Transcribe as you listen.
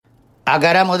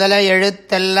அகர முதல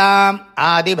எழுத்தெல்லாம்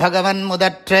ஆதிபகவன்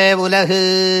முதற்றே உலகு.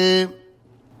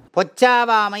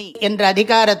 பொச்சாவாமை என்ற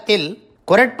அதிகாரத்தில்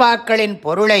குறட்பாக்களின்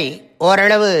பொருளை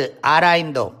ஓரளவு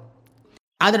ஆராய்ந்தோம்.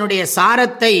 அதனுடைய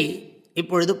சாரத்தை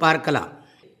இப்பொழுது பார்க்கலாம்.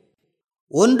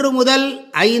 1 முதல்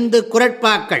 5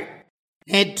 குறட்பாக்கள்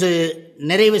நேற்று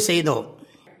நிறைவு செய்தோம்.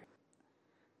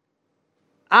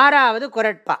 6வது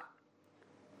குறட்பா,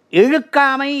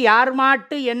 இழுக்காமை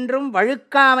யார்மாட்டு என்றும்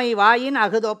வழுக்காமை வாயின்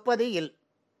அகுதொப்பது இல்.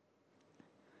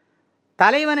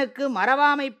 தலைவனுக்கு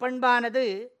மறவாமை பண்பானது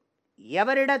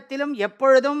எவரிடத்திலும்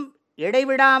எப்பொழுதும்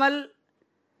இடைவிடாமல்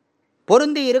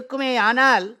பொருந்தி இருக்குமே,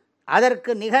 ஆனால்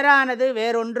அதற்கு நிகரானது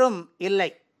வேறொன்றும் இல்லை.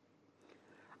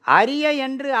 அரிய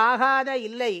என்று ஆகாத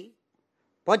இல்லை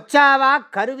பொச்சாவா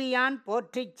கருவியான்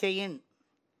போற்றிச் செய்யின்.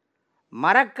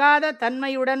 மறக்காத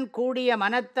தன்மையுடன் கூடிய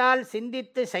மனத்தால்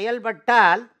சிந்தித்து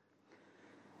செயல்பட்டால்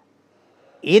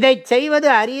இதை செய்வது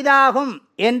அரிதாகும்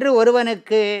என்று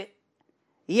ஒருவனுக்கு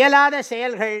இயலாத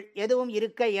செயல்கள் எதுவும்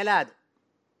இருக்க இயலாது.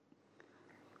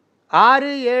 6,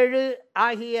 7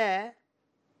 ஆகிய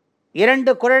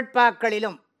 2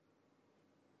 குறட்பாக்களிலும்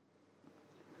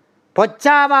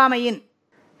பொச்சாவாமையின்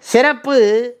சிறப்பு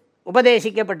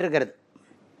உபதேசிக்கப்பட்டிருக்கிறது.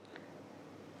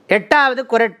 8வது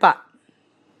குறட்பா,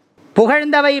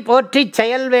 புகழ்ந்தவை போற்றிச்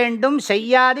செயல் வேண்டும்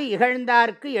செய்யாது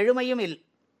இகழ்ந்தார்க்கு எழுமையும் இல்.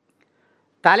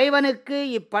 தலைவனுக்கு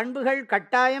இப்பண்புகள்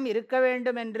கட்டாயம் இருக்க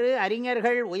வேண்டும் என்று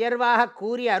அறிஞர்கள் உயர்வாக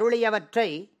கூறி அருளியவற்றை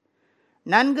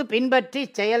நன்கு பின்பற்றி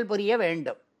செயல்புரிய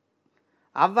வேண்டும்.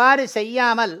 அவ்வாறு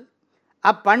செய்யாமல்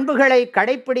அப்பண்புகளை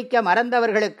கடைப்பிடிக்க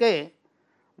மறந்தவர்களுக்கு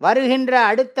வருகின்ற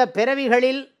அடுத்த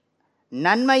பிறவிகளில்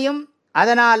நன்மையும்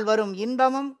அதனால் வரும்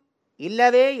இன்பமும்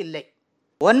இல்லவே இல்லை.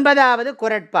 9வது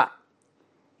குறட்பா,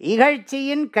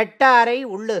 இகழ்ச்சியின் கெட்டாரை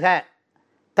உள்ளுக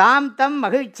தாம் தம்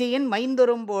மகிழ்ச்சியின்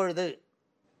மைந்துரும்பொழுது.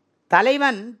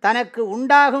 தலைவன் தனக்கு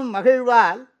உண்டாகும்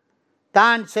மகிழ்வால்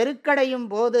தான் செருக்கடையும்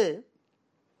போது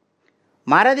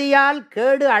மறதியால்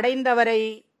கேடு அடைந்தவரை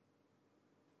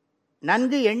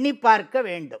நன்கு எண்ணி பார்க்க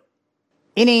வேண்டும்.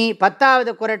 இனி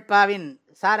 10வது குறட்பாவின்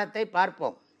சாரத்தை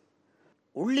பார்ப்போம்.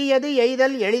 உள்ளியது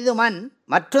எய்தல் எளிதுமன்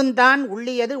மற்றும்தான்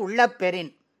உள்ளியது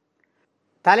உள்ளப்பெறின்.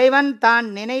 தலைவன் தான்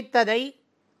நினைத்ததை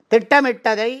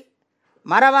திட்டமிட்டதை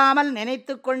மறவாமல்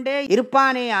நினைத்து கொண்டே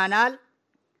இருப்பானேயானால்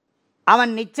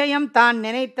அவன் நிச்சயம் தான்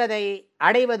நினைத்ததை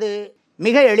அடைவது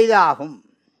மிக எளிதாகும்.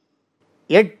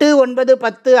 8, 9,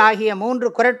 10 ஆகிய 3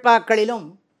 குறட்பாக்களிலும்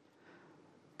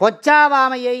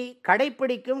பொச்சாவாமையை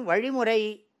கடைப்பிடிக்கும் வழிமுறை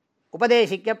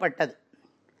உபதேசிக்கப்பட்டது.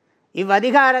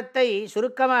 இவ்வதிகாரத்தை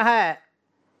சுருக்கமாக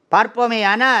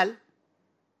பார்ப்போமேயானால்,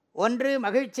 1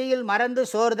 மகிழ்ச்சியில் மறந்து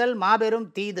சோர்தல் மாபெரும்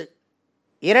தீது.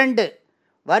 2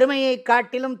 வறுமையை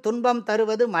காட்டிலும் துன்பம்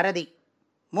தருவது மறதி.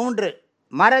 3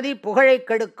 மறதி புகழை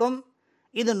கெடுக்கும்,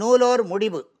 இது நூலோர்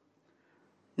முடிவு.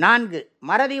 4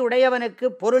 மறதி உடையவனுக்கு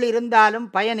பொருள் இருந்தாலும்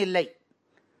பயனில்லை.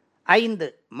 5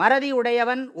 மறதி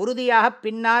உடையவன் உறுதியாக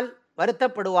பின்னால்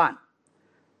வருத்தப்படுவான்.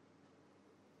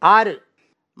 6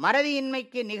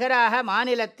 மறதியின்மைக்கு நிகராக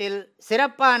மாநிலத்தில்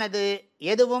சிறப்பானது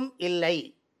எதுவும் இல்லை.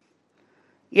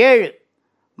 7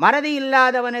 மறதி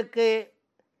இல்லாதவனுக்கு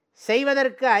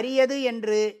செய்வதற்கு அரியது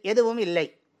என்று எதுவும் இல்லை,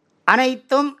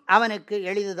 அனைத்தும் அவனுக்கு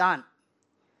எளிதுதான்.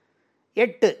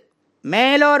 8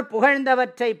 மேலோர்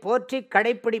புகழ்ந்தவற்றை போற்றி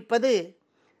கடைப்பிடிப்பது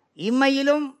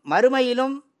இம்மையிலும்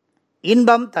மறுமையிலும்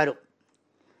இன்பம் தரும்.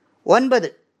 9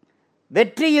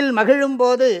 வெற்றியில்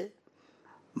மகிழும்போது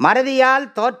மறதியால்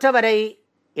தோற்றவரை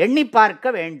எண்ணி பார்க்க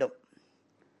வேண்டும்.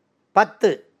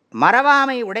 10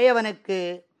 மறவாமை உடையவனுக்கு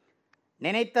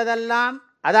நினைத்ததெல்லாம்,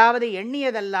 அதாவது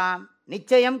எண்ணியதெல்லாம்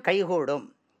நிச்சயம் கைகூடும்.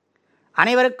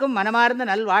 அனைவருக்கும் மனமார்ந்த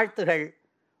நல்வாழ்த்துகள்.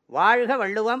 வாழ்க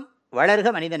வள்ளுவம், வளர்க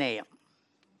மனிதநேயம்.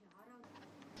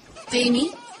 தேனி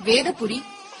வேதபுரி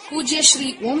பூஜ்ய ஸ்ரீ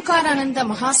ஓம்காரானந்த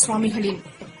மகா சுவாமிகளின்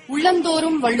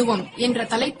உள்ளந்தோறும் வள்ளுவம் என்ற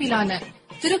தலைப்பிலான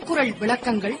திருக்குறள்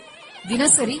விளக்கங்கள்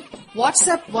தினசரி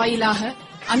வாட்ஸ்அப் வாயிலாக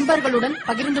அன்பர்களுடன்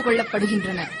பகிர்ந்து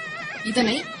கொள்ளப்படுகின்றன.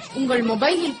 இதனை உங்கள்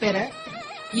மொபைலில் பெற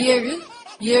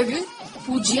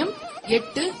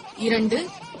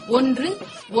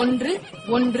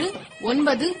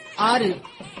 777082111196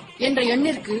 என்ற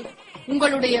எண்ணிற்கு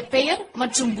உங்களுடைய பெயர்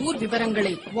மற்றும் ஊர்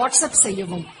விவரங்களை வாட்ஸ்அப்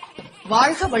செய்யவும்.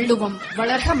 வாழ்க வள்ளுவம்,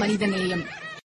 வளர்க மனிதநேயம்.